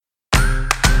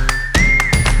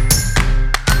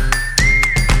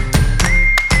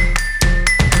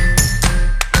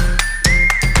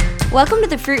Welcome to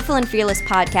the Fruitful and Fearless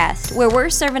podcast, where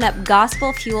we're serving up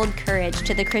gospel-fueled courage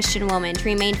to the Christian woman to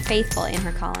remain faithful in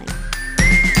her calling.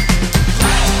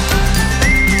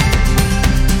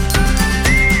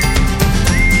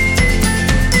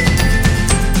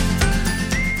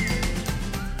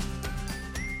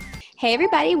 Hey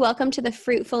everybody, welcome to the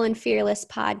Fruitful and Fearless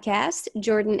podcast.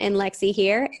 Jordan and Lexi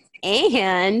here,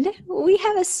 and we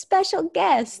have a special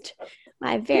guest,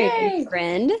 my very good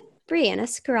friend, Breanna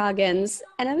Scroggins,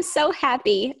 and I'm so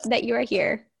happy that you are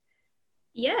here.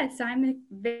 Yes, I'm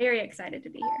very excited to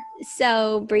be here.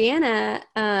 So Breanna,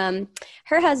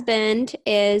 her husband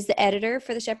is the editor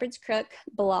for the Shepherd's Crook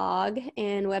blog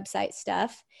and website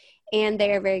stuff, and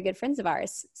they are very good friends of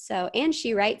ours. So, and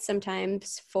she writes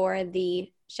sometimes for the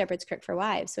Shepherd's Crook for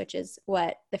Wives, which is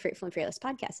what the Fruitful and Fearless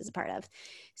podcast is a part of.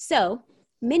 So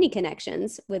many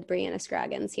connections with Breanna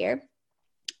Scroggins here.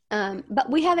 But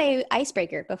we have a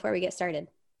icebreaker before we get started.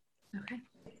 Okay.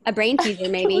 A brain teaser,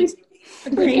 maybe. A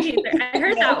brain teaser. I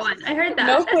heard that one. I heard that.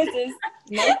 No quizzes.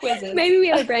 No quizzes. Maybe we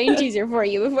have a brain teaser for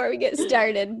you before we get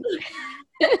started.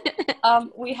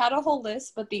 We had a whole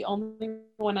list, but the only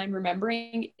one I'm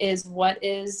remembering is what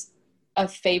is a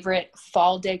favorite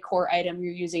fall decor item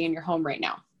you're using in your home right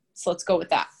now. So let's go with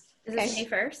that. Is this me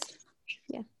first?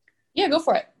 Yeah, go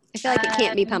for it. I feel like it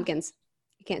can't be pumpkins.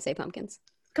 You can't say pumpkins.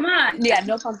 Come on. Yeah,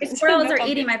 no pumpkins. The squirrels No are pumpkins.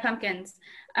 eating my pumpkins.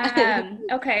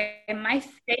 Okay, my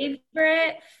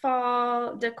favorite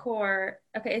fall decor.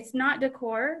 Okay, it's not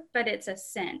decor, but it's a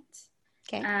scent.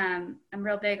 Okay. I'm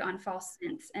real big on fall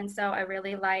scents, and so I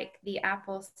really like the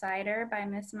apple cider by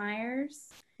Miss Myers.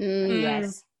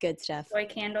 Yes, good stuff. Soy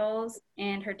candles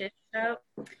and her dish soap.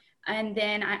 And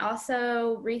then I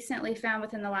also recently found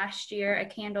within the last year a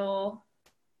candle.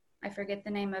 I forget the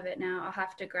name of it now. I'll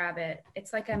have to grab it.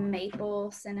 It's like a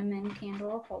maple cinnamon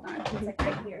candle. Hold on. It's like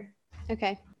right here.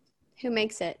 Okay. Who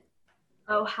makes it?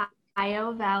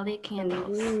 Ohio Valley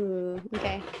Candles. Ooh,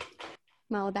 okay.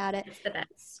 I'm all about it. It's the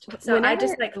best. So I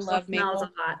just like love smells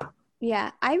maple. a lot. Yeah,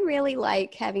 I really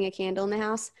like having a candle in the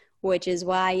house, which is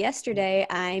why yesterday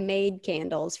I made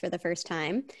candles for the first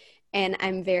time, and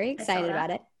I'm very excited about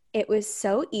it. It was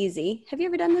so easy. Have you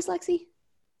ever done this, Lexi?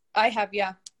 I have,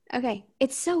 yeah. Okay.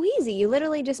 It's so easy. You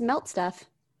literally just melt stuff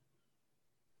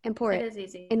and pour It it is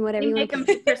easy. in whatever you make want.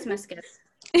 them for Christmas gifts.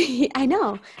 I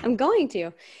know. I'm going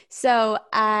to. So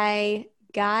I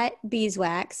got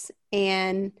beeswax,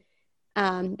 and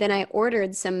then I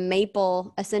ordered some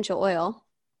maple essential oil.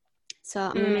 So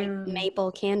I'm going to make maple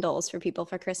candles for people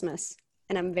for Christmas,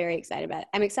 and I'm very excited about it.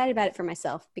 I'm excited about it for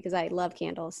myself because I love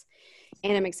candles,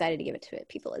 and I'm excited to give it to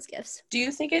people as gifts. Do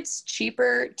you think it's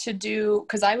cheaper to do,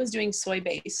 because I was doing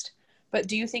soy-based, but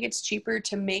do you think it's cheaper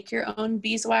to make your own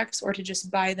beeswax or to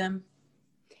just buy them?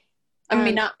 I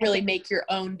mean, not really make your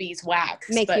own beeswax.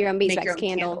 Make but your own beeswax your own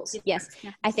candle. candles. Yes.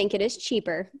 I think it is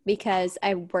cheaper because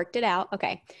I worked it out.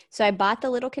 Okay. So I bought the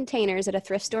little containers at a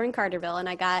thrift store in Carterville, and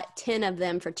I got 10 of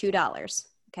them for $2.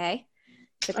 Okay.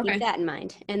 So keep that in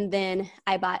mind. And then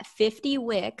I bought 50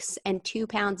 wicks and 2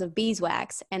 pounds of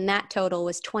beeswax, and that total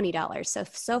was $20.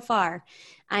 So far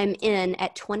I'm in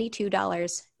at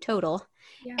 $22 total.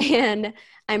 Yeah. And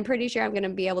I'm pretty sure I'm going to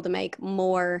be able to make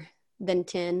more than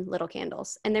 10 little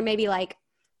candles. And they're maybe like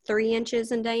 3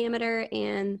 inches in diameter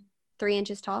and 3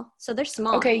 inches tall. So they're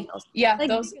small candles. Yeah. Like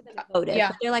those, bigger than a votive,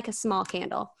 but they're like a small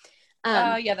candle.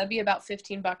 yeah, that'd be about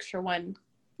 $15 for one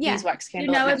beeswax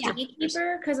candle. You know, That's a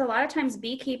beekeeper, because a lot of times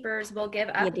beekeepers will give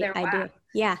up their wax. I do.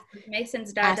 Yeah.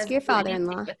 Mason's dad Ask your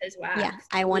father-in-law. with his wax. Yeah.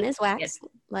 I want his wax.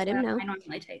 Let him know. I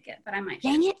normally take it, but I might.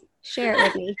 Dang it. Share it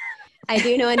with me. I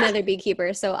do know another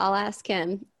beekeeper, so I'll ask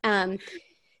him.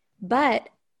 But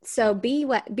so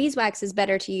beeswax is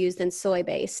better to use than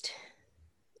soy-based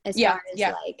as far as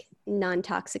like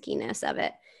non-toxiciness of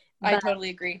it. I totally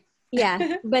agree.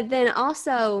 Yeah. But then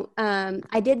also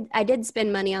I did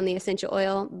spend money on the essential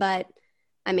oil, but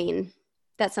I mean,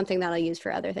 that's something that I'll use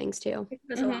for other things too. It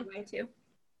goes a long way too.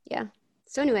 Yeah.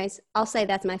 So anyways, I'll say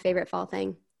that's my favorite fall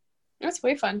thing. That's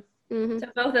way fun. Mm-hmm. So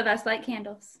both of us like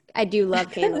candles. I do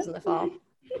love candles in the fall.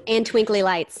 And twinkly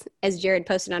lights, as Jared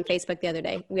posted on Facebook the other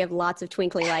day. We have lots of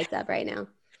twinkly lights up right now.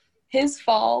 His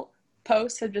fall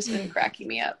posts have just been cracking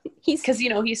me up. Because,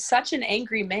 he's such an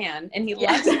angry man, and he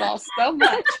loves fall so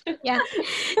much. Yeah.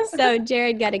 So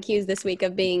Jared got accused this week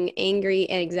of being angry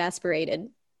and exasperated.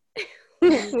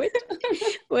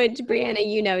 which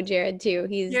Breanna, Jared too.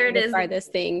 He's the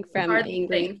farthest thing from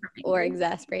angry or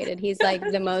exasperated. He's like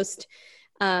the most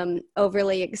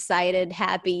overly excited,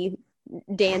 happy,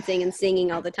 dancing and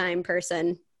singing all the time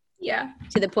person. Yeah.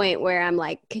 To the point where I'm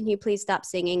like, can you please stop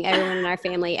singing? Everyone in our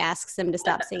family asks him to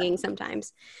stop singing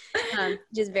sometimes.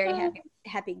 Just very happy.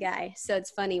 happy guy. So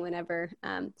it's funny whenever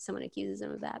someone accuses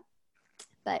him of that.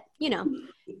 But,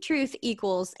 truth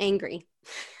equals angry.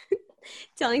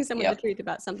 Telling someone the truth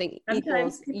about something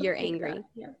equals you're angry.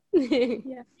 Yeah.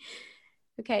 Yeah.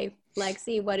 Okay,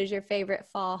 Lexi, what is your favorite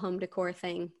fall home decor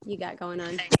thing you got going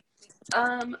on?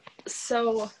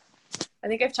 So I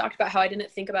think I've talked about how I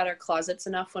didn't think about our closets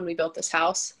enough when we built this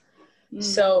house.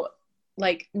 So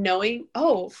like knowing,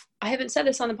 I haven't said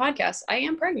this on the podcast, I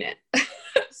am pregnant.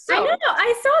 So, I know,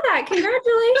 I saw that.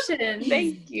 Congratulations.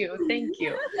 Thank you.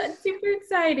 Yeah, that's super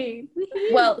exciting.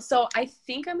 Well, so I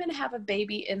think I'm going to have a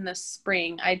baby in the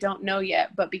spring. I don't know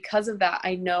yet, but because of that,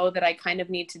 I know that I kind of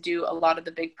need to do a lot of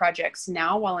the big projects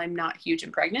now while I'm not huge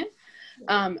and pregnant.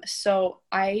 So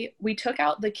we took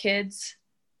out the kids,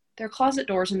 their closet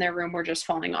doors in their room were just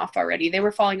falling off already. They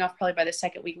were falling off probably by the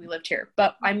second week we lived here,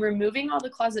 but I'm removing all the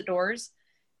closet doors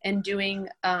and doing,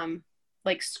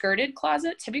 like skirted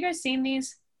closets. Have you guys seen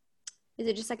these? Is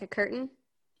it just like a curtain?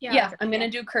 Yeah, I'm going to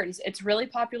do curtains. It's really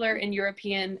popular in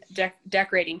European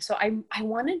decorating. So I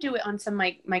want to do it on some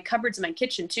of my cupboards in my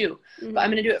kitchen too, but I'm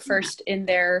going to do it first in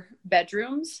their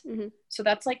bedrooms. So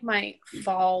that's like my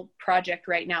fall project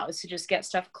right now, is to just get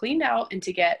stuff cleaned out and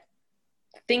to get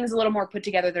things a little more put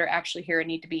together that are actually here and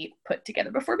need to be put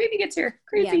together before baby gets here.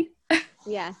 Crazy.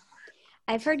 Yeah.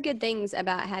 I've heard good things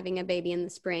about having a baby in the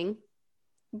spring.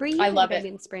 Bree, you I had love a baby it.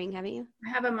 in the spring, haven't you? I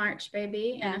have a March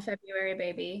baby and a February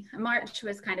baby. March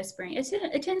was kind of spring.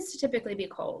 It tends to typically be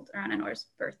cold around Honor's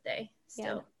birthday.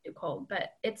 Still too cold,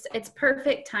 but it's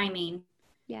perfect timing.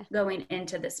 Yeah. Going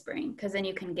into the spring, because then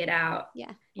you can get out.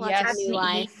 Yeah. Lots of new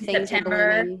life.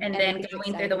 September, and then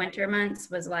going through the winter months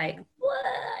was like, what?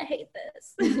 I hate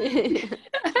this.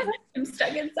 I'm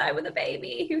stuck inside with a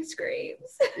baby who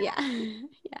screams. Yeah.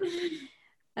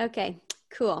 Okay.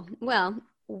 Cool. Well,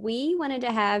 we wanted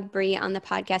to have Bree on the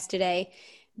podcast today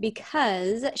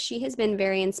because she has been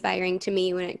very inspiring to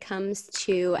me when it comes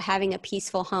to having a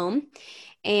peaceful home.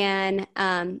 And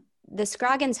the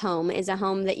Scroggins home is a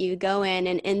home that you go in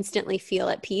and instantly feel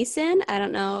at peace in. I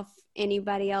don't know if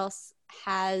anybody else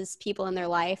has people in their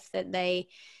life that they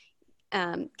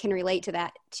can relate to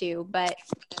that too, but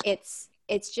it's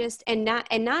just, and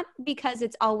not because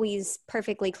it's always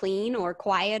perfectly clean or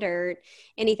quiet or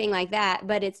anything like that,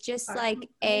 but it's just like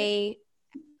I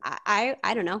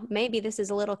don't know, maybe this is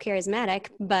a little charismatic,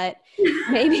 but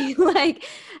maybe like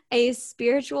a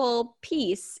spiritual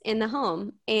peace in the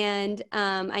home. And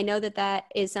I know that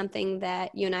is something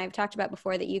that you and I have talked about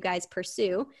before, that you guys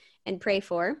pursue and pray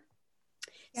for.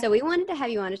 So we wanted to have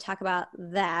you on to talk about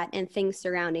that and things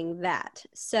surrounding that.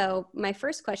 So my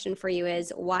first question for you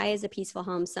is, why is a peaceful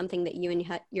home something that you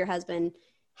and your husband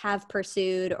have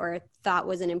pursued or thought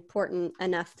was an important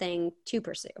enough thing to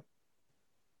pursue?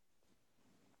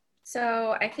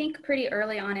 So I think pretty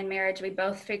early on in marriage, we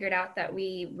both figured out that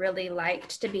we really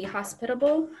liked to be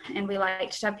hospitable and we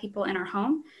liked to have people in our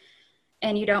home.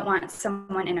 And you don't want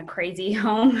someone in a crazy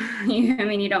home. You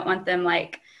don't want them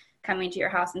like coming to your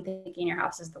house and thinking your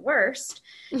house is the worst.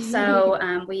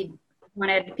 So we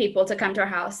wanted people to come to our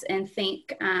house and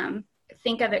think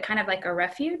of it kind of like a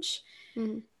refuge.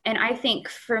 Mm-hmm. And I think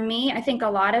for me, I think a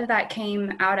lot of that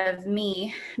came out of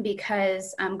me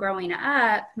because growing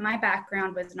up, my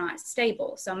background was not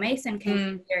stable. So Mason came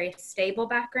from a very stable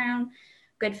background,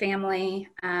 good family.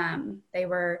 They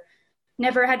were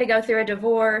never had to go through a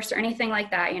divorce or anything like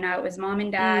that. It was mom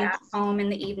and dad at home in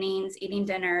the evenings, eating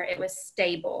dinner. It was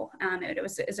stable. It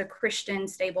was a Christian,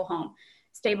 stable home,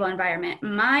 stable environment.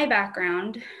 My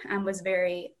background was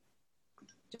very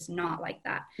just not like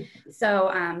that. So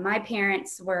my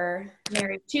parents were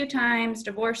married 2 times,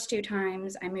 divorced 2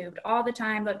 times. I moved all the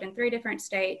time, lived in 3 different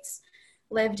states,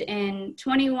 lived in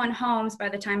 21 homes by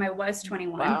the time I was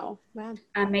 21. Wow.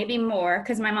 Maybe more,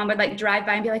 because my mom would like drive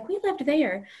by and be like, we lived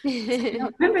there. So I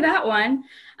don't remember that one.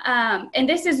 And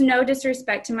this is no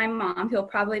disrespect to my mom, who'll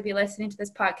probably be listening to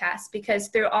this podcast, because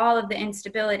through all of the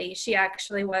instability, she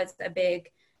actually was a big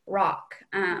rock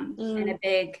and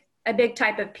a big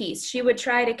type of peace. She would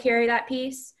try to carry that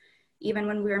peace even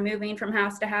when we were moving from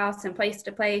house to house and place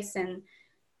to place, and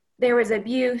there was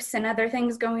abuse and other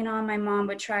things going on. My mom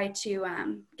would try to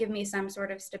give me some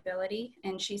sort of stability,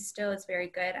 and she still is very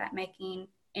good at making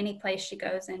any place she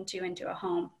goes into a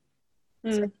home.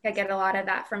 So I get a lot of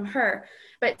that from her.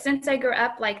 But since I grew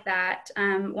up like that,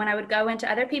 when I would go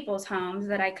into other people's homes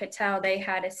that I could tell they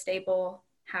had a stable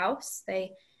house,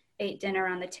 they ate dinner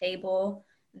on the table,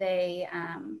 they,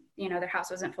 their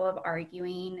house wasn't full of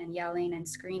arguing and yelling and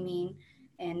screaming,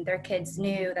 and their kids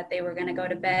knew that they were going to go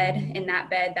to bed in that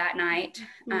bed that night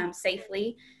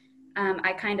safely.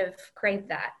 I kind of craved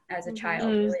that as a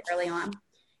child really early on.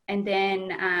 And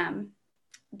then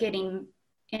getting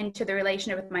into the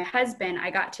relationship with my husband, I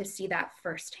got to see that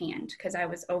firsthand because I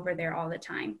was over there all the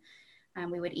time.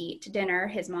 We would eat dinner.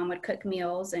 His mom would cook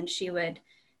meals, and she would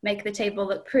make the table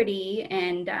look pretty.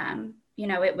 And,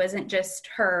 it wasn't just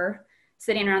her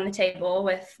sitting around the table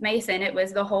with Mason. It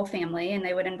was the whole family, and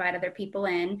they would invite other people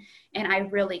in. And I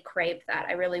really craved that.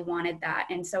 I really wanted that.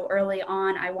 And so early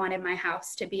on, I wanted my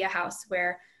house to be a house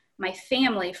where my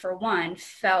family, for one,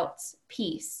 felt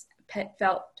peace,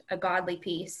 felt a godly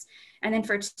peace. And then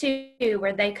for two,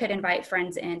 where they could invite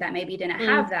friends in that maybe didn't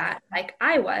have that, like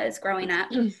I was growing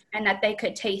up, and that they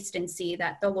could taste and see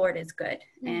that the Lord is good.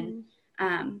 And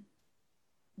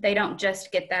they don't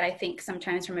just get that, I think,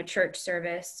 sometimes from a church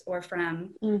service or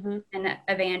from an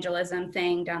evangelism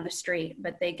thing down the street,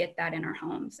 but they get that in our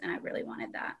homes. And I really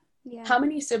wanted that. Yeah. How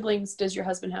many siblings does your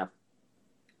husband have?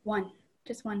 One,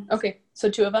 just one. Okay. So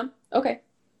 2 of them? Okay.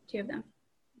 2 of them.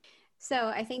 So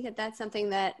I think that that's something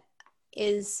that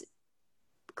is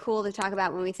cool to talk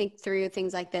about when we think through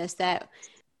things like this, that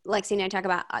Lexi and I talk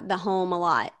about the home a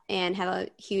lot and have a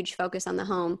huge focus on the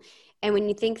home. And when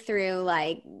you think through,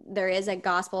 like, there is a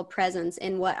gospel presence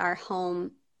in what our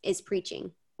home is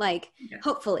preaching, like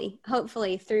hopefully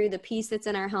through the peace that's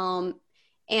in our home.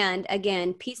 And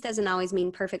again, peace doesn't always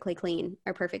mean perfectly clean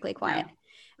or perfectly quiet. No.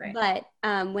 Right.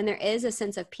 But when there is a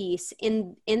sense of peace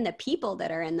in the people that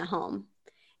are in the home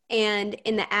and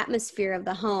in the atmosphere of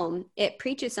the home, it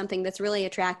preaches something that's really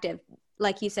attractive,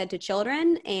 like you said, to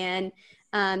children and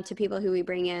to people who we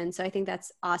bring in. So I think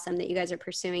that's awesome that you guys are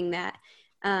pursuing that.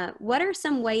 What are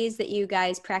some ways that you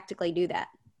guys practically do that?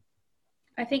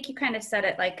 I think you kind of said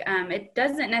it, like, it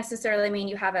doesn't necessarily mean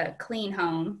you have a clean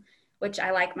home, which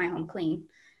I like my home clean.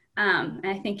 And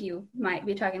I think you might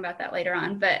be talking about that later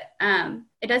on, but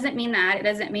it doesn't mean that. It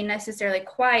doesn't mean necessarily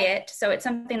quiet. So it's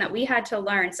something that we had to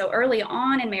learn. So early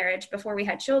on in marriage, before we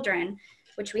had children,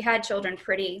 which we had children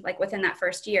pretty like within that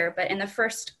first year, but in the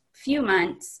first few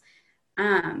months,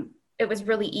 it was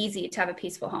really easy to have a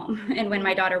peaceful home. And when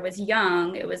my daughter was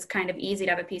young, it was kind of easy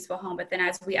to have a peaceful home. But then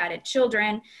as we added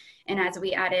children and as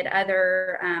we added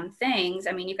other things,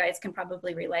 I mean, you guys can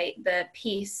probably relate, the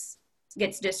peace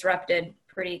gets disrupted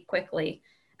pretty quickly.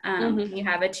 You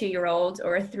have a 2-year-old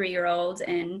or a 3-year-old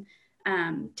and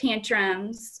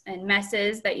tantrums and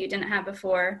messes that you didn't have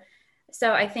before.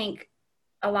 So I think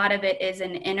a lot of it is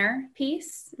an inner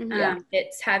peace.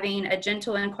 It's having a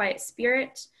gentle and quiet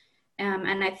spirit.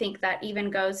 And I think that even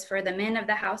goes for the men of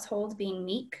the household being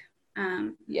meek.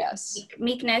 Yes.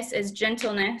 Meekness is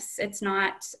gentleness. It's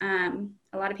not,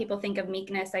 a lot of people think of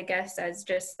meekness, I guess, as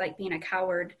just like being a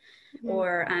coward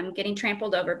or getting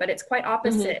trampled over, but it's quite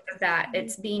opposite of that.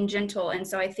 It's being gentle. And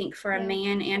so I think for a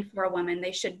man and for a woman,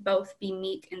 they should both be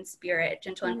meek in spirit,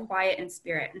 gentle and quiet in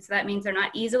spirit. And so that means they're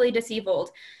not easily deceived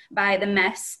by the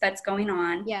mess that's going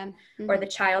on or the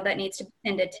child that needs to be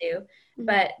tended to,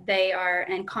 but they are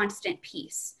in constant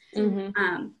peace.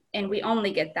 And we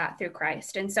only get that through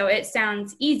Christ. And so it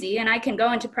sounds easy, and I can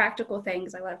go into practical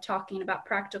things. I love talking about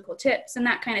practical tips and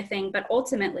that kind of thing. But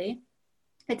ultimately,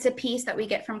 it's a peace that we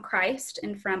get from Christ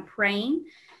and from praying.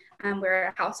 We're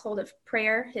a household of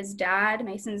prayer.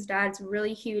 Mason's dad's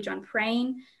really huge on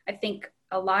praying. I think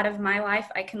a lot of my life,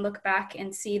 I can look back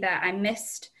and see that I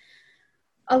missed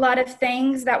a lot of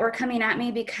things that were coming at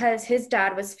me because his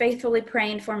dad was faithfully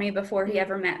praying for me before he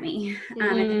ever met me.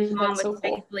 And his mom was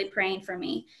faithfully praying for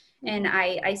me. And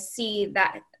I see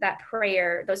that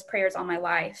prayer, those prayers all my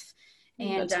life.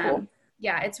 And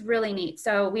it's really neat.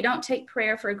 So we don't take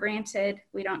prayer for granted.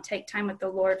 We don't take time with the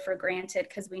Lord for granted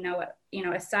because we know,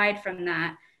 aside from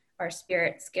that, our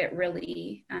spirits get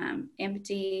really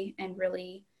empty and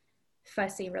really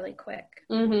fussy really quick.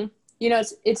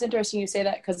 It's interesting you say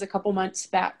that because a couple months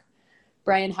back,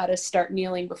 Brian had us start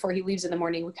kneeling before he leaves in the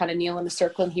morning. We kind of kneel in a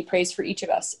circle and he prays for each of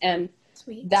us. And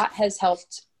that has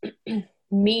helped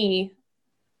me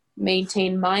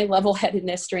maintain my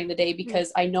level-headedness during the day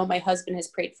because I know my husband has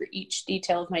prayed for each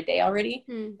detail of my day already.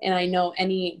 And I know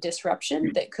any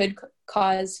disruption that could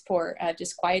cause for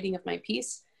disquieting of my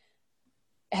peace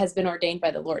has been ordained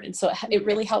by the Lord. And so it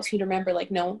really helps me to remember,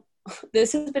 like, no,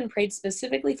 this has been prayed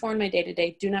specifically for in my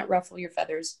day-to-day. Do not ruffle your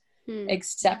feathers.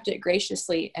 Accept it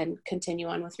graciously and continue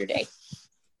on with your day.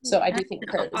 So I do think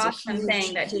prayer is an awesome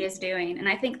thing that he is doing. And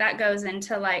I think that goes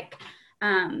into like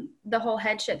the whole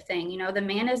headship thing. The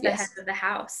man is the head of the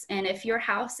house. And if your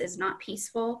house is not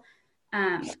peaceful,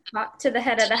 talk to the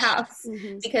head of the house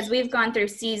because we've gone through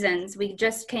seasons. We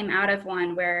just came out of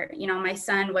one where, my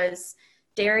son was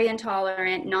dairy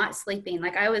intolerant, not sleeping.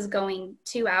 Like I was going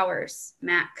 2 hours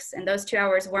max. And those 2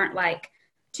 hours weren't like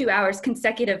 2 hours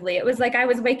consecutively. It was like I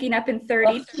was waking up in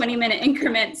 20-minute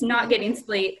increments, not getting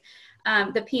sleep.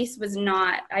 the peace was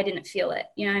not, I didn't feel it.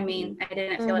 You know what I mean? I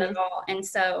didn't feel it at all. And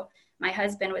so my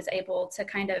husband was able to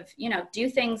kind of, do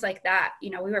things like that. We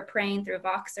were praying through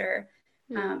Voxer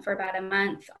for about a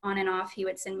month on and off. He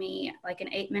would send me like an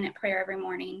 8-minute prayer every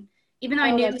morning. Even though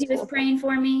I knew he was praying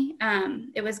for me,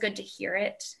 it was good to hear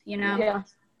it, Yeah.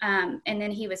 And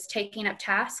then he was taking up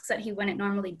tasks that he wouldn't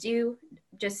normally do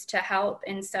just to help.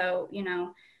 And so,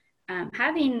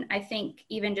 having, I think,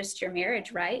 even just your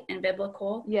marriage right and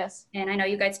biblical. Yes. And I know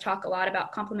you guys talk a lot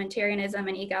about complementarianism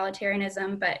and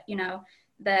egalitarianism, but,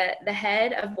 the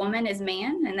head of woman is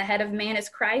man, and the head of man is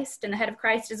Christ, and the head of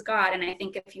Christ is God. And I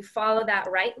think if you follow that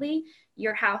rightly,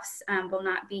 your house will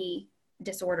not be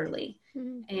disorderly.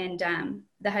 And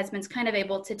the husband's kind of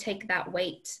able to take that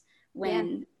weight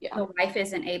when the wife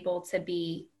isn't able to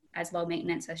be as low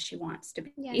maintenance as she wants to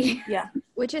be. Yeah.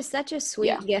 Which is such a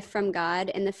sweet gift from God,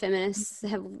 and the feminists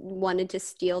have wanted to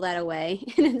steal that away.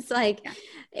 And it's like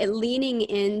leaning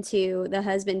into the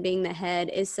husband being the head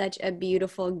is such a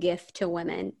beautiful gift to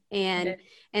women. And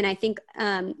I think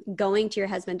going to your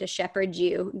husband to shepherd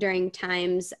you during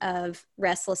times of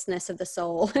restlessness of the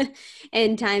soul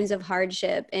and times of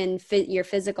hardship in your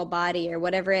physical body or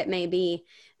whatever it may be,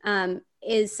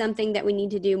 is something that we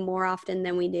need to do more often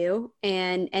than we do,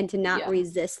 and to not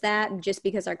resist that just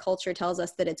because our culture tells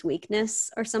us that it's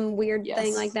weakness or some weird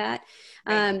thing like that.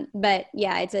 But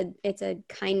it's a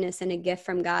kindness and a gift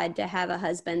from God to have a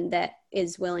husband that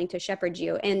is willing to shepherd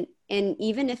you. And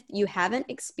even if you haven't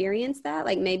experienced that,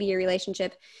 like maybe your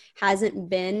relationship hasn't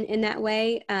been in that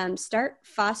way, start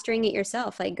fostering it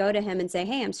yourself. Like go to him and say,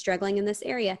 hey, I'm struggling in this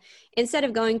area. Instead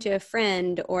of going to a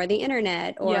friend or the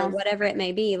internet or whatever it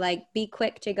may be, like be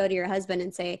quick to go to your husband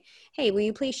and say, hey, will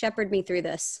you please shepherd me through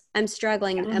this? I'm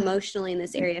struggling emotionally in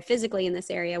this area, physically in this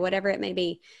area, whatever it may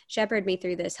be. Shepherd me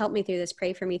through this, help me through this,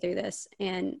 pray for me through this.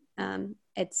 And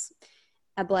it's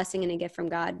a blessing and a gift from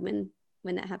God when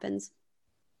that happens.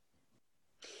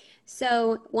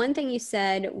 So one thing you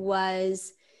said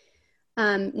was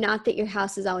not that your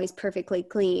house is always perfectly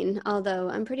clean, although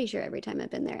I'm pretty sure every time I've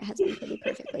been there, it has been pretty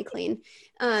perfectly clean.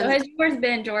 So has yours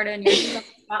been, Jordan? Yours is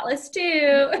spotless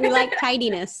too. We like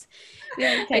tidiness.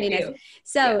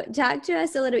 So talk to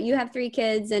us a little, you have 3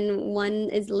 kids and one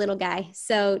is a little guy.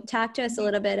 So talk to us a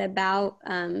little bit about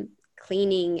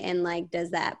cleaning, and like,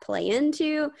 does that play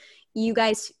into you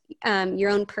guys, your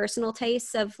own personal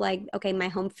tastes of like, okay, my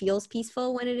home feels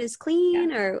peaceful when it is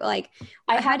clean, or like,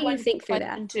 how do you think through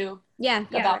that? Too, yeah.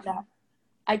 About that.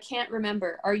 I can't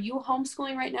remember. Are you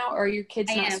homeschooling right now, or are your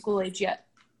kids not school age yet?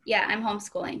 Yeah, I'm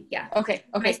homeschooling. Yeah. Okay.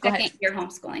 My second year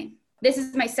homeschooling. This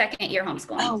is my second year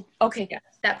homeschooling. Oh, okay. Yeah,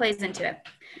 that plays into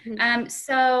it.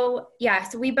 So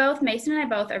we both, Mason and I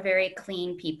both are very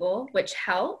clean people, which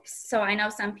helps. So I know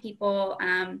some people,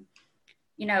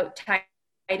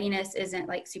 tidiness isn't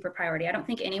like super priority. I don't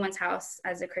think anyone's house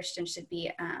as a Christian should be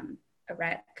a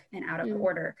wreck and out of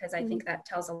order, because I think that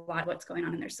tells a lot of what's going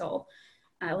on in their soul.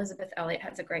 Elizabeth Elliot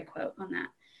has a great quote on that.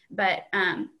 But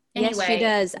anyway, yes, she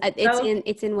does.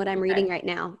 It's in what I'm reading right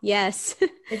now. Yes.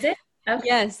 Is it? Okay.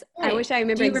 Yes. Great. I wish I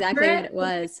remember exactly what it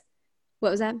was. What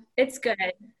was that? It's good.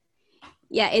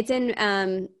 Yeah, it's in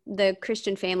the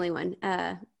Christian Family one.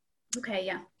 Okay,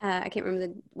 yeah. I can't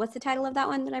remember what's the title of that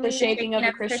one that I'm reading? The Shaping of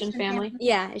a Christian Family.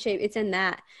 Yeah, it's in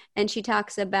that. And she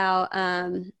talks about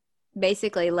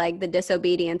basically like the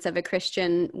disobedience of a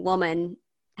Christian woman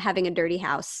having a dirty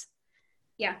house.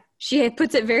 Yeah. She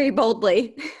puts it very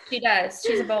boldly. She does.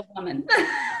 She's a bold woman.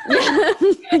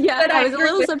 Yeah, I was a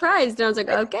little surprised. And I was like,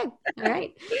 okay, all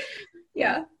right.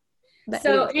 Yeah.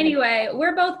 So anyway,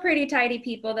 we're both pretty tidy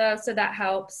people though, so that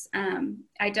helps.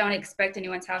 I don't expect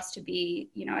anyone's house to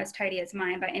be, as tidy as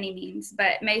mine by any means,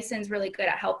 but Mason's really good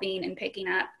at helping and picking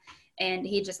up, and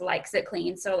he just likes it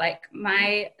clean. So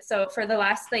so for the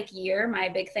last year, my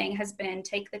big thing has been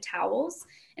take the towels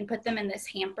and put them in this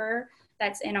hamper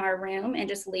that's in our room and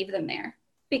just leave them there,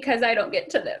 because I don't get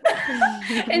to them.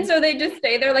 And so they just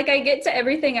stay there. Like I get to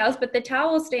everything else, but the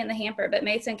towels stay in the hamper, but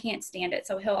Mason can't stand it.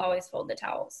 So he'll always fold the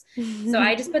towels. So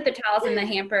I just put the towels in the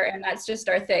hamper, and that's just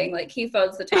our thing. Like he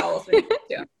folds the towels when he gets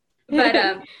to them.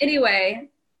 But anyway,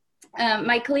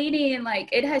 my cleaning,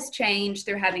 it has changed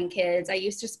through having kids. I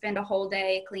used to spend a whole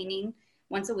day cleaning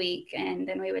once a week, and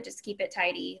then we would just keep it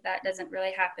tidy. That doesn't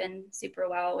really happen super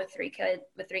well with 3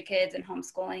 kids and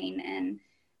homeschooling. And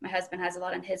my husband has a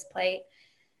lot on his plate.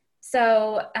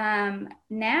 So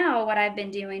now what I've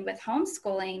been doing with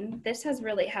homeschooling, this has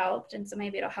really helped. And so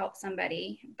maybe it'll help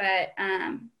somebody, but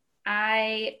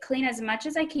I clean as much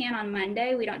as I can on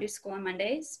Monday. We don't do school on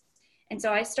Mondays. And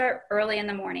so I start early in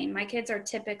the morning. My kids are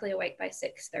typically awake by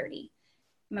 6:30,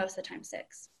 most of the time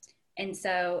 6. And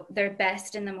so they're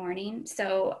best in the morning.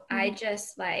 So I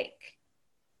just like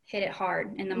hit it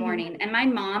hard in the morning. And my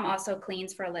mom also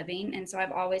cleans for a living. And so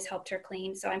I've always helped her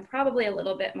clean. So I'm probably a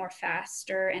little bit more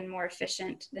faster and more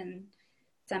efficient than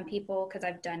some people because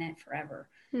I've done it forever.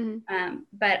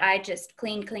 But I just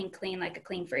clean like a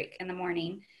clean freak in the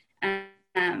morning.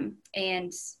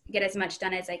 And get as much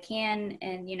done as I can,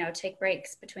 and take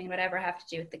breaks between whatever I have to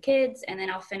do with the kids, and then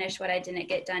I'll finish what I didn't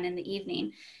get done in the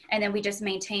evening, and then we just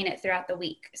maintain it throughout the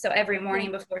week. So every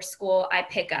morning before school I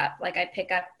pick up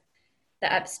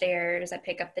the upstairs, I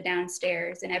pick up the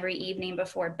downstairs, and every evening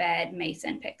before bed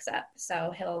Mason picks up.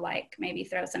 So he'll like maybe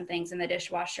throw some things in the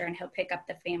dishwasher and he'll pick up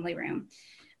the family room,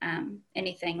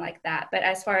 anything like that. But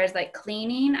as far as like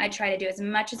cleaning, I try to do as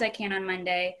much as I can on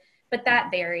Monday. But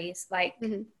that varies. Like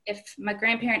if my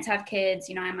grandparents have kids,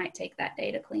 I might take that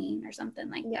day to clean or something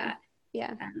like that.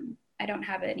 Yeah. I don't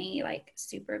have any like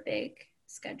super big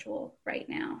schedule right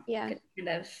now. Yeah.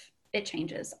 It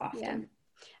changes often. Yeah.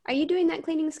 Are you doing that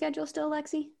cleaning schedule still,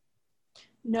 Lexi?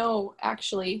 No,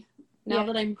 actually, now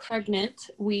that I'm pregnant,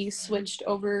 we switched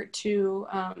over to,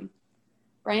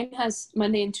 Brian has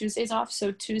Monday and Tuesdays off.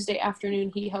 So Tuesday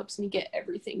afternoon, he helps me get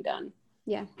everything done.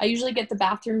 Yeah. I usually get the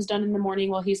bathrooms done in the morning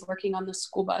while he's working on the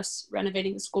school bus,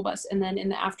 renovating the school bus. And then in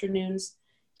the afternoons,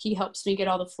 he helps me get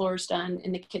all the floors done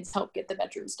and the kids help get the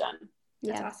bedrooms done.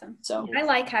 That's awesome. So I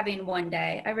like having one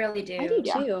day. I really do. I do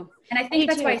too. And I think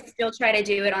that's why I still try to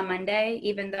do it on Monday,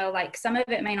 even though like some of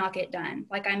it may not get done.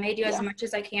 Like I may do as much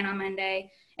as I can on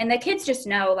Monday. And the kids just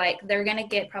know like they're going to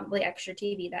get probably extra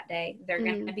TV that day. They're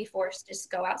going to be forced to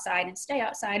just go outside and stay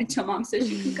outside until mom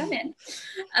says you can come in.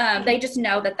 They just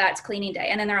know that that's cleaning day.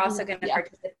 And then they're also going to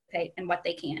participate in what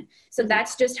they can. So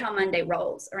that's just how Monday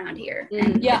rolls around here.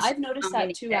 And I've noticed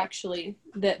that too, actually,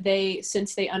 that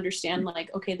since they understand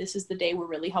like, okay, this is the day we're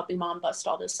really helping mom bust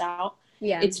all this out.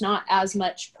 Yeah. It's not as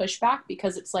much pushback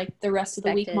because it's like the rest of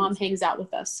the week mom hangs out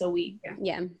with us. So we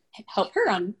help her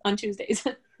on Tuesdays.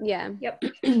 Yeah. Yep.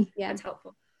 Yeah. That's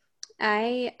helpful.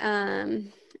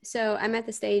 So I'm at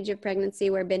the stage of pregnancy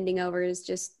where bending over is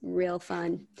just real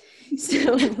fun.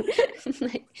 So,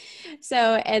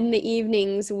 so in the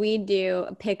evenings we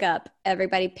do pick up,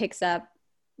 everybody picks up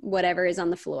whatever is on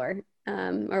the floor,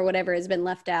 or whatever has been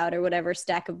left out or whatever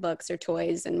stack of books or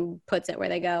toys and puts it where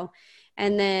they go.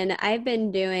 And then I've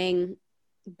been doing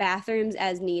bathrooms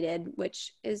as needed,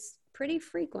 which is pretty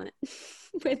frequent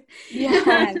with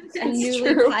a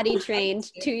newly potty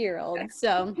trained 2-year-old.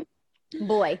 So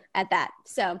boy at that.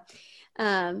 So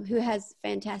who has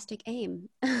fantastic aim.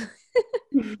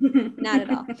 Not at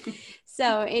all.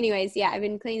 So anyways, I've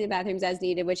been cleaning the bathrooms as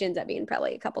needed, which ends up being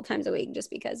probably a couple times a week just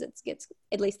because it gets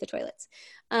at least the toilets.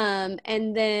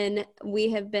 And then we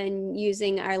have been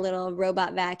using our little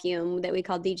robot vacuum that we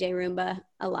call DJ Roomba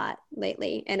a lot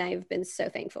lately. And I've been so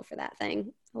thankful for that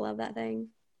thing. I love that thing.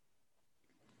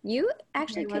 You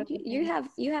actually you have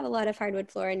a lot of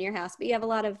hardwood floor in your house, but you have a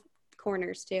lot of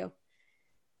corners too.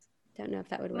 Don't know if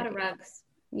that would work. A lot of rugs.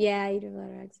 Yeah, you do a lot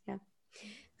of rugs. Yeah.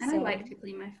 And I like to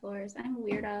clean my floors. I'm a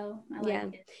weirdo. I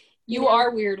like it. You are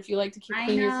weird if you like to keep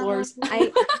cleaning your floors.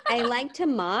 I like to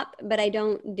mop, but I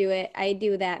don't do it. I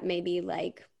do that maybe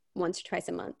like once or twice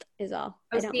a month is all.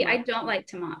 I don't like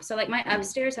to mop. So like my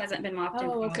upstairs hasn't been mopped in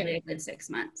probably a good 6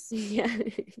 months. Yeah.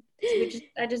 So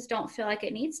I just don't feel like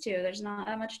it needs to. There's not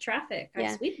that much traffic.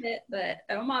 I sweep it, but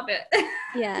I don't mop it.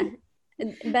 Yeah.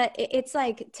 But it's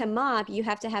like to mop, you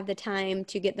have to have the time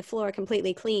to get the floor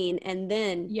completely clean and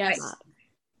then mop.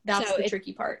 That's the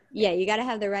tricky part. Yeah, you got to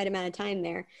have the right amount of time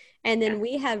there. And then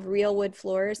we have real wood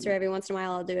floors, so every once in a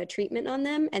while I'll do a treatment on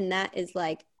them, and that is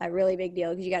like a really big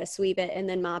deal because you got to sweep it and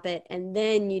then mop it, and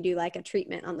then you do like a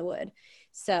treatment on the wood.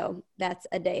 So that's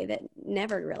a day that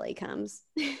never really comes.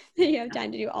 You have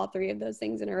time to do all 3 of those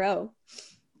things in a row.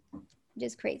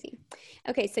 Just crazy.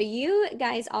 Okay, so you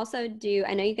guys also do,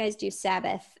 I know you guys do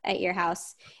Sabbath at your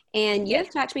house, and you have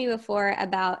talked to me before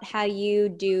about how you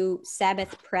do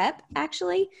Sabbath prep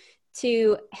actually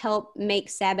to help make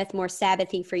Sabbath more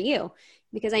Sabbathy for you,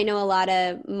 because I know a lot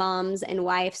of moms and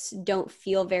wives don't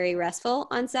feel very restful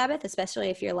on Sabbath, especially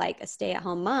if you're like a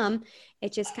stay-at-home mom.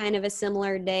 It's just kind of a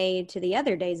similar day to the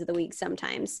other days of the week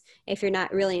sometimes if you're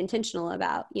not really intentional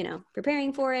about,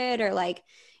 preparing for it or like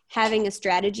having a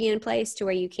strategy in place to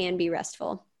where you can be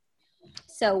restful.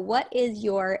 So what is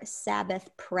your Sabbath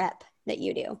prep that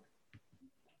you do?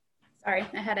 Sorry,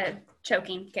 I had a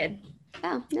choking kid.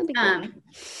 Oh, no big deal.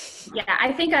 Yeah,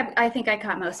 I think I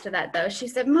caught most of that though. She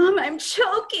said, "Mom, I'm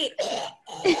choking,"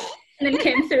 and then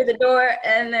came through the door,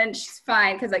 and then she's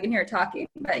fine because I can hear her talking.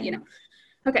 But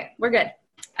okay, we're good.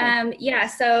 Yeah,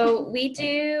 so we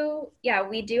do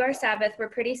our Sabbath. We're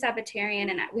pretty Sabbatarian,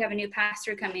 and we have a new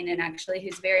pastor coming in actually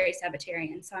who's very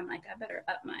Sabbatarian. So I'm like, I better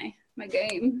up my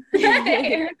game.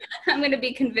 I'm going to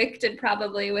be convicted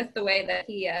probably with the way that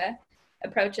he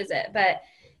approaches it. But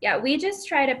yeah, we just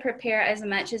try to prepare as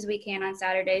much as we can on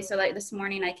Saturday. So like this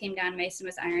morning I came down, Mason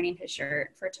was ironing his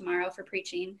shirt for tomorrow for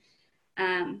preaching.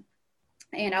 And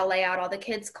I'll lay out all the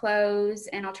kids' clothes,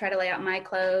 and I'll try to lay out my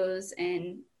clothes,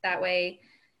 and that way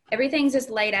everything's just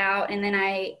laid out. And then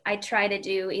I try to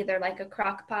do either like a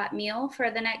crock pot meal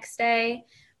for the next day,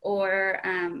 or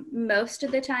most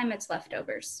of the time it's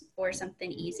leftovers or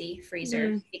something easy,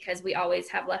 freezer, because we always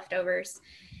have leftovers.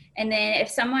 And then if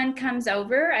someone comes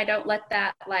over, I don't let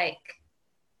that like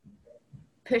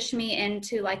push me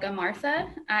into like a Martha.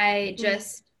 I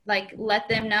just like let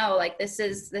them know like this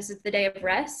is the day of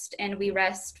rest, and we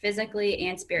rest physically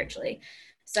and spiritually.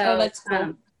 So that's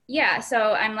cool. Yeah,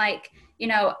 so I'm like, you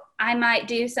know, I might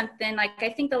do something like, I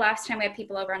think the last time we had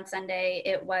people over on Sunday,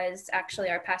 it was actually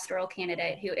our pastoral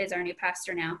candidate, who is our new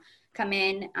pastor now, come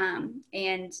in,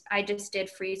 and I just did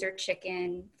freezer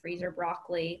chicken, freezer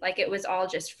broccoli. Like it was all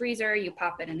just freezer, you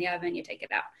pop it in the oven, you take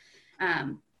it out.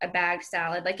 A bagged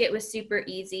salad, like it was super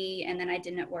easy. And then I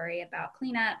didn't worry about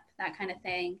cleanup, that kind of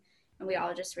thing. And we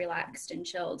all just relaxed and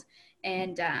chilled.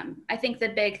 And I think the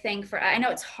big thing I know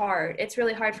it's hard. It's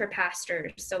really hard for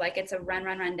pastors. So like it's a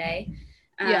run day.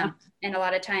 And a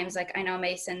lot of times, like I know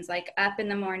Mason's like up in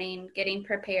the morning, getting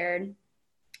prepared,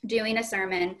 doing a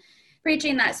sermon,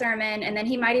 preaching that sermon, and then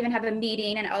he might even have a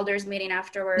meeting, an elders meeting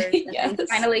afterwards, and then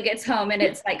finally gets home and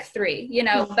it's like 3, you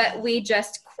know, but we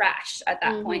just crash at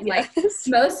that point. Like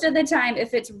most of the time,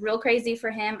 if it's real crazy for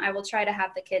him, I will try to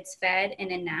have the kids fed and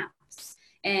in naps,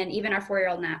 and even our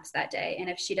 4-year-old naps that day.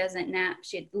 And if she doesn't nap,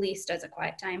 she at least does a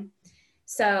quiet time.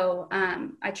 So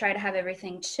I try to have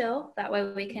everything chill. That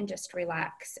way we can just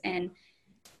relax. And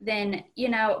then, you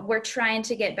know, we're trying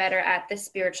to get better at the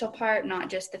spiritual part, not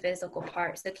just the physical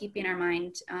part. So keeping our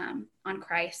mind on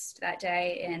Christ that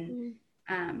day,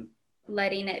 and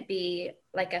letting it be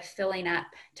like a filling up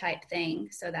type thing,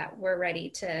 so that we're ready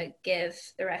to give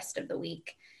the rest of the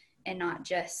week, and not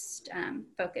just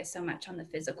focus so much on the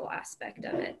physical aspect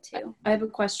of it too. I have a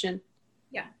question.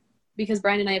 Yeah. Because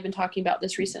Brian and I have been talking about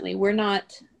this recently. We're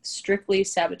not strictly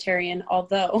Sabbatarian,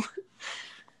 although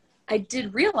I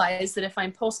did realize that if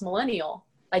I'm post-millennial,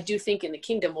 I do think in the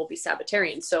kingdom we'll be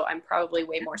Sabbatarian. So I'm probably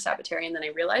way more Sabbatarian than I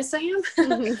realized I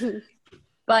am.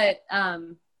 But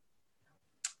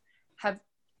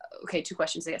two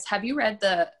questions, I guess. Have you read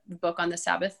the book on the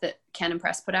Sabbath that Canon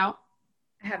Press put out?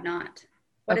 I have not.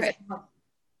 What is it called?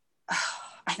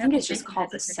 I think it's just called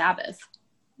The Sabbath.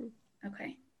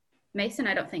 Okay. Mason,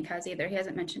 I don't think has either. He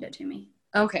hasn't mentioned it to me.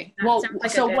 Okay. Well,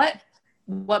 so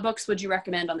what books would you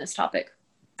recommend on this topic?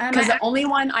 Because the only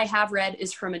one I have read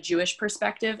is from a Jewish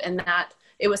perspective, and that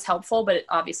it was helpful, but it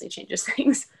obviously changes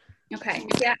things. Okay.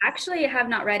 Yeah, actually, I have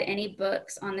not read any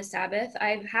books on the Sabbath.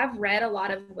 I have read a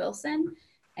lot of Wilson,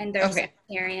 and they're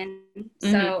Presbyterian.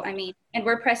 So, I mean, and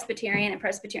we're Presbyterian,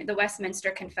 and the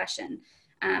Westminster Confession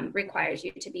requires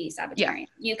you to be Sabbatarian.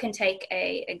 You can take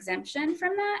a exemption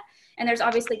from that. And there's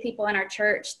obviously people in our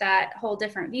church that hold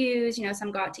different views. You know, some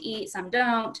go out to eat, some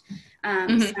don't.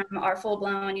 Some are full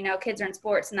blown, you know, kids are in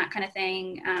sports and that kind of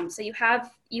thing. So you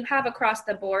have across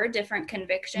the board different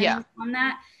convictions on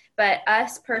that. But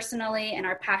us personally, and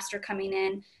our pastor coming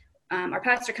in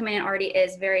already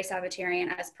is very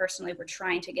Sabbatarian. Us personally, we're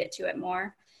trying to get to it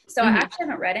more. So I actually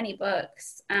haven't read any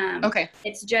books.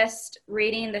 It's just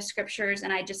reading the scriptures,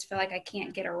 and I just feel like I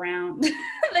can't get around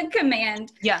the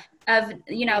command of,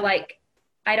 you know, like,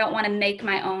 I don't want to make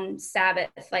my own Sabbath.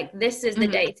 Like, this is the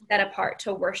day set apart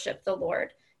to worship the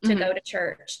Lord, to go to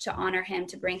church, to honor him,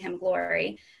 to bring him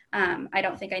glory. I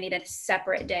don't think I need a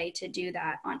separate day to do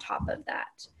that on top of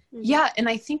that. Yeah, and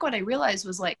I think what I realized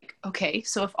was like, okay,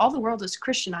 so if all the world is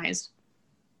Christianized,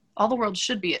 all the world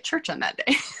should be at church on that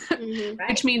day,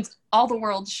 which means all the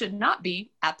world should not be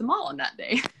at the mall on that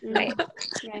day. Right.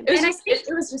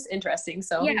 It was just interesting.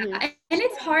 So yeah, and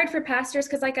it's hard for pastors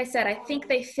because, like I said, I think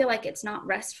they feel like it's not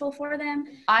restful for them.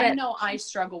 I know I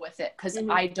struggle with it because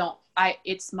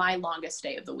it's my longest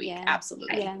day of the week. Yeah.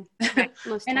 Absolutely. Yeah.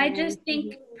 And I just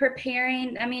think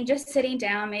preparing, I mean, just sitting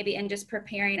down maybe and just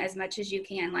preparing as much as you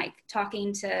can, like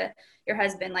talking to your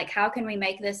husband, like, how can we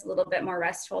make this a little bit more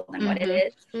restful than what it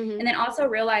is? And then also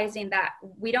realizing that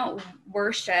we don't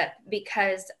worship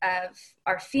because of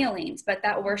our feelings, but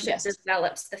that worship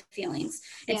develops the feelings.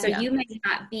 And so you may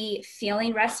not be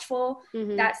feeling restful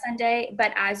that Sunday,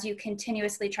 but as you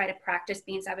continuously try to practice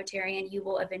being Sabbatarian, you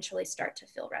will eventually start to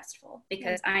feel restful,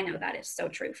 because I know that is so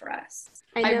true for us.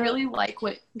 I really like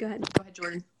what, go ahead,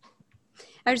 Jordan.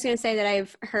 I was just going to say that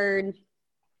I've heard,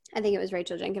 I think it was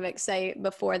Rachel Jankovic say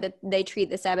before, that they treat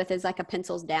the Sabbath as like a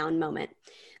pencils down moment.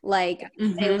 Like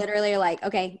they literally are like,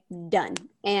 okay, done.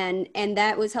 And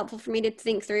that was helpful for me to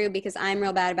think through, because I'm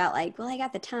real bad about like, well, I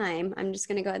got the time, I'm just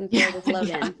going to go ahead and throw this load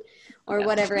in, or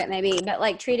whatever it may be. But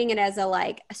like treating it as a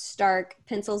like a stark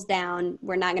pencils down,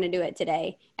 we're not going to do it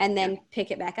today, and then pick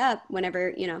it back up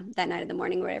whenever, you know, that night of the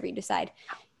morning, whatever you decide,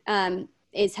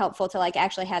 is helpful to like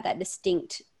actually have that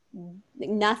distinct,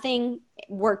 nothing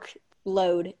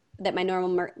workload that my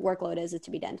normal workload is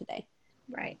to be done today.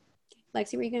 Right.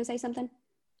 Lexi, were you going to say something?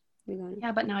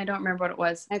 Yeah, but now I don't remember what it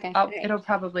was. Okay. It'll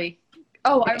probably,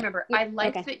 I remember. I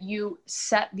like that you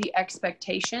set the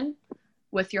expectation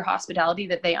with your hospitality,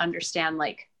 that they understand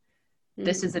like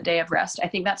this is a day of rest. I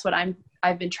think that's what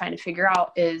I've been trying to figure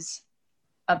out, is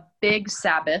a big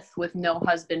Sabbath with no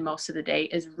husband most of the day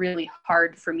is really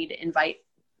hard for me to invite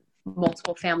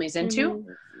multiple families into.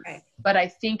 Right. But I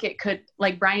think it could,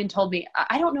 like Brian told me,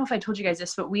 I don't know if I told you guys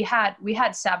this, but we had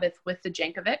Sabbath with the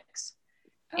Jankovics,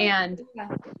 and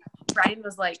Brian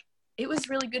was like, it was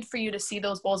really good for you to see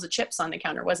those bowls of chips on the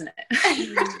counter, wasn't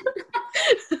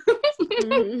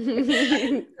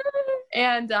it?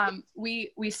 And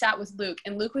we sat with Luke,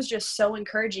 and Luke was just so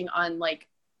encouraging on like,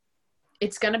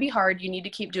 it's going to be hard, you need to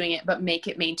keep doing it, but make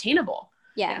it maintainable.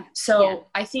 So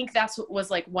I think that's what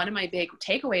was like one of my big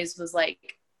takeaways, was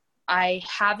like, I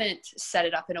haven't set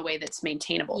it up in a way that's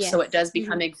maintainable. So it does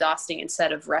become exhausting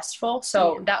instead of restful.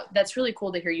 So that's really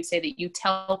cool to hear you say that you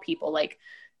tell people like,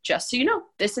 just so you know,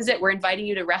 this is it. We're inviting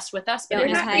you to rest with us. But you're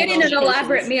not getting an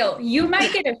elaborate meal. You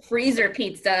might get a freezer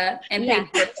pizza and paper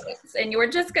plates, and you're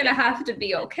just going to have to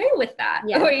be okay with that.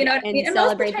 Or, you know what I mean? And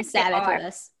celebrate the Sabbath with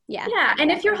us. Yeah.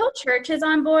 And if your whole church is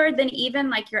on board, then even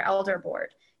like your elder board,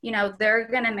 you know, they're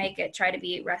going to make it try to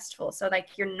be restful. So like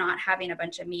you're not having a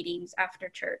bunch of meetings after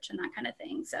church and that kind of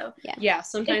thing. So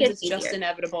sometimes it's just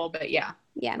inevitable, but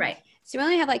right. So we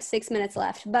only have like 6 minutes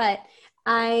left, but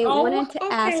I wanted to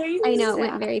ask, I know it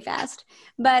went very fast,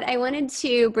 but I wanted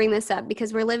to bring this up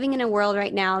because we're living in a world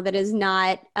right now that is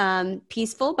not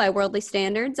peaceful by worldly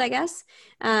standards, I guess.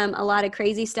 A lot of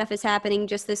crazy stuff is happening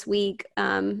just this week.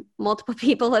 Multiple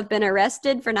people have been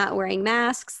arrested for not wearing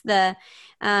masks. The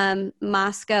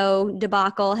Moscow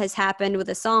debacle has happened with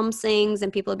the psalm sings,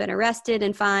 and people have been arrested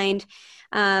and fined.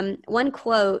 One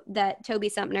quote that Toby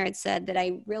Sumner had said that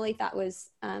I really thought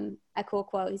was a cool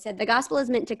quote. He said, "The gospel is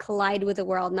meant to collide with the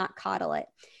world, not coddle it."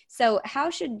 So how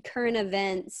should current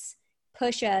events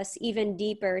push us even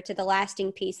deeper to the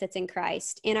lasting peace that's in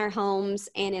Christ, in our homes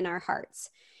and in our hearts?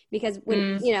 Because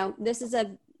when, you know, this is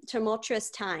a tumultuous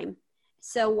time.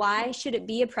 So why should it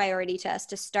be a priority to us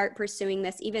to start pursuing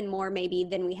this even more maybe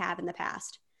than we have in the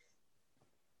past?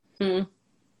 I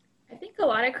think a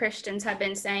lot of Christians have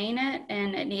been saying it,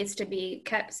 and it needs to be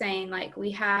kept saying, like,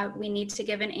 we need to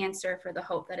give an answer for the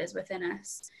hope that is within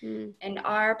us. And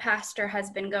our pastor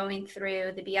has been going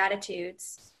through the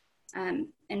Beatitudes in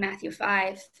Matthew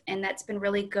 5, and that's been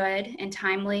really good and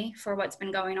timely for what's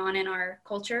been going on in our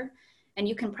culture. And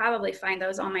you can probably find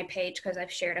those on my page because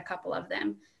I've shared a couple of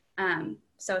them.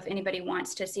 So if anybody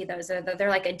wants to see those, they're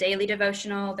like a daily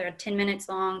devotional. They're 10 minutes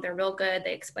long. They're real good.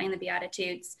 They explain the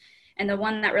Beatitudes. And the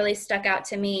one that really stuck out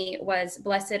to me was,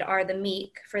 "Blessed are the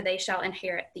meek, for they shall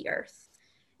inherit the earth."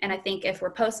 And I think if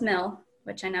we're post-mill,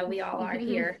 which I know we all are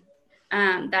here,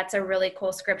 that's a really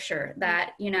cool scripture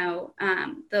that, you know,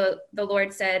 the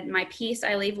Lord said, "My peace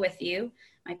I leave with you,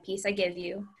 my peace I give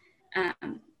you."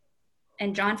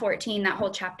 And John 14, that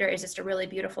whole chapter is just a really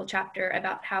beautiful chapter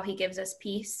about how he gives us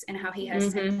peace and how he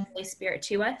has sent the Holy Spirit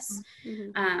to us.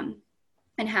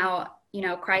 And how, you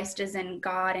know, Christ is in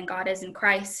God and God is in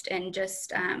Christ. And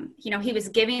just, you know, he was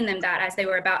giving them that as they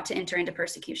were about to enter into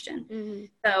persecution.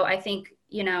 So I think,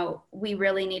 you know, we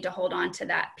really need to hold on to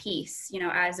that peace, you know,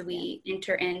 as we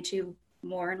enter into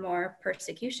more and more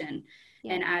persecution.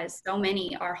 And as so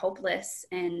many are hopeless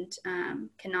and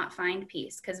cannot find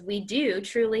peace, because we do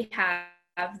truly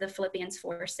have the Philippians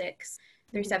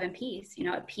 4:6-7 peace, you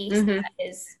know, a peace that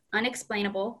is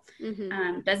unexplainable,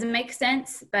 doesn't make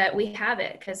sense, but we have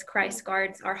it because Christ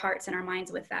guards our hearts and our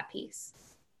minds with that peace.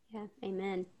 Yeah,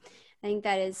 amen. I think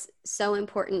that is so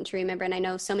important to remember. And I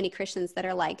know so many Christians that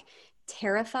are like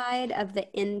terrified of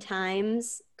the end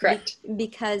times. Correct.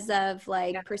 Because of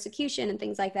like persecution and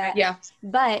things like that. Yeah.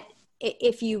 But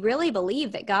if you really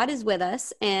believe that God is with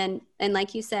us, and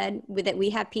like you said, that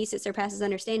we have peace that surpasses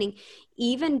understanding,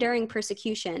 even during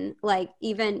persecution, like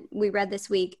even we read this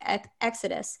week,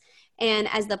 Exodus, and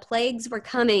as the plagues were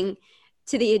coming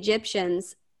to the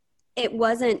Egyptians, it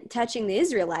wasn't touching the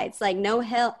Israelites. Like no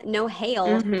hail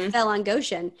fell on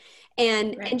Goshen.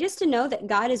 And just to know that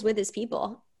God is with his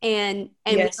people, and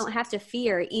we don't have to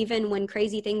fear, even when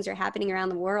crazy things are happening around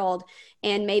the world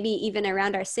and maybe even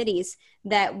around our cities,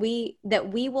 that we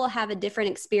will have a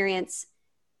different experience.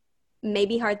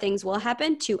 Maybe hard things will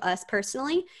happen to us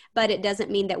personally, but it doesn't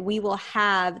mean that we will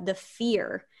have the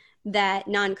fear that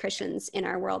non-Christians in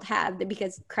our world have,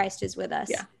 because Christ is with us.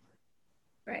 Yeah.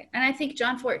 Right. And I think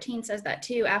John 14 says that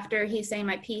too. After he's saying,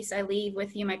 my peace I leave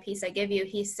with you, my peace I give you,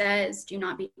 he says, do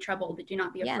not be troubled, do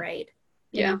not be afraid.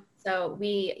 You know? So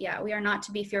we are not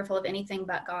to be fearful of anything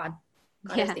but God.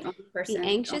 God is the only person. Be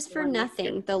anxious for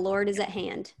nothing. The Lord is at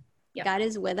hand. God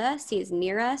is with us. He is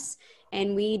near us,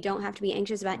 and we don't have to be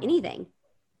anxious about anything.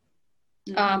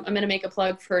 I'm going to make a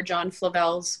plug for John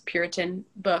Flavel's Puritan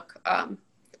book,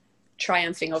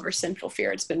 Triumphing Over Sinful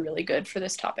Fear. It's been really good for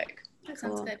this topic. That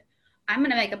sounds good. I'm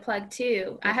going to make a plug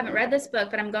too. I haven't read this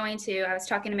book, but I'm going to. I was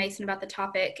talking to Mason about the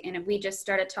topic, and we just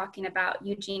started talking about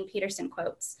Eugene Peterson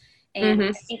quotes. And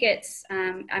I think it's,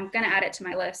 I'm going to add it to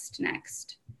my list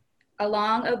next. A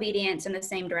Long Obedience in the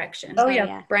Same Direction. Oh,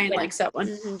 yeah. Brian likes that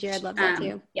one. Jared loves that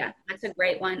too. Yeah, that's a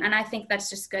great one. And I think that's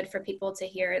just good for people to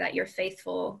hear, that your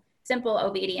faithful, simple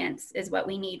obedience is what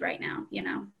we need right now, you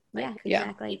know?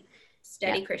 Exactly.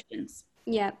 Steady Christians.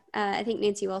 Yeah. I think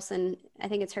Nancy Wilson, I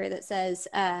think it's her that says,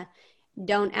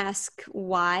 don't ask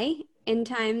why in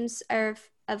times of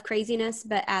craziness,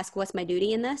 but ask what's my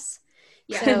duty in this.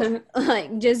 So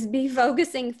like just be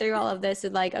focusing through all of this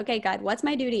and like, okay, God, what's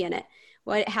my duty in it?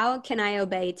 How can I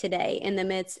obey today in the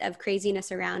midst of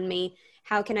craziness around me?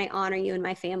 How can I honor you in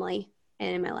my family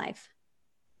and in my life?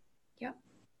 Yep.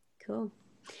 Cool.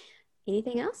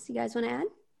 Anything else you guys want to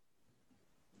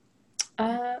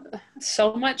add?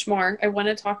 So much more. I want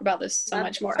to talk about this so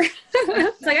much more.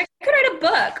 It's like, I could write a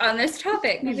book on this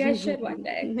topic. Maybe I should one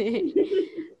day.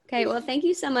 Okay. Well, thank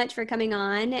you so much for coming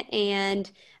on. And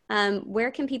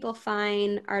where can people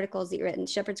find articles that you've written?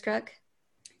 Shepherd's Crook?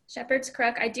 Shepherd's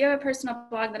Crook. I do have a personal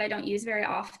blog that I don't use very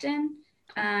often.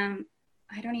 I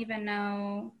don't even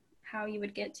know how you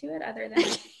would get to it other than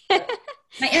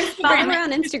my Instagram. Follow her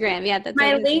on Instagram. Yeah, that's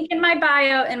my link in my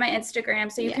bio and my Instagram,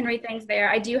 so you can read things there.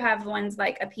 I do have ones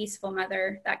like A Peaceful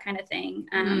Mother, that kind of thing.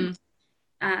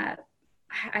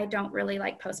 I don't really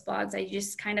like post blogs. I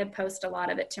just kind of post a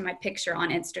lot of it to my picture on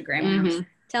Instagram.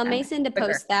 Tell Mason to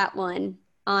post that one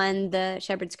on the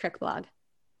Shepherd's Crook blog.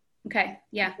 Okay,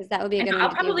 yeah. Because that would be a good one. I'll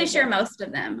probably share most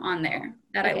of them on there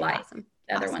that I like. Awesome.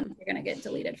 The other ones are going to get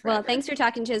deleted forever. Well, thanks for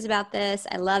talking to us about this.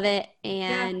 I love it.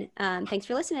 And thanks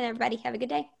for listening, everybody. Have a good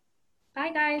day.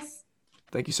 Bye, guys.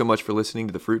 Thank you so much for listening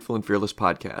to the Fruitful and Fearless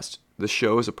podcast. This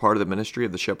show is a part of the ministry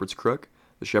of the Shepherd's Crook.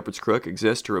 The Shepherd's Crook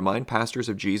exists to remind pastors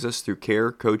of Jesus through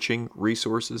care, coaching,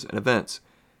 resources, and events.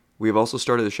 We have also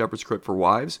started the Shepherd's Crook for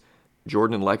wives.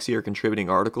 Jordan and Lexi are contributing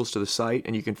articles to the site,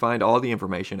 and you can find all the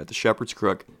information at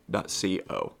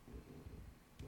theshepherdscrook.co.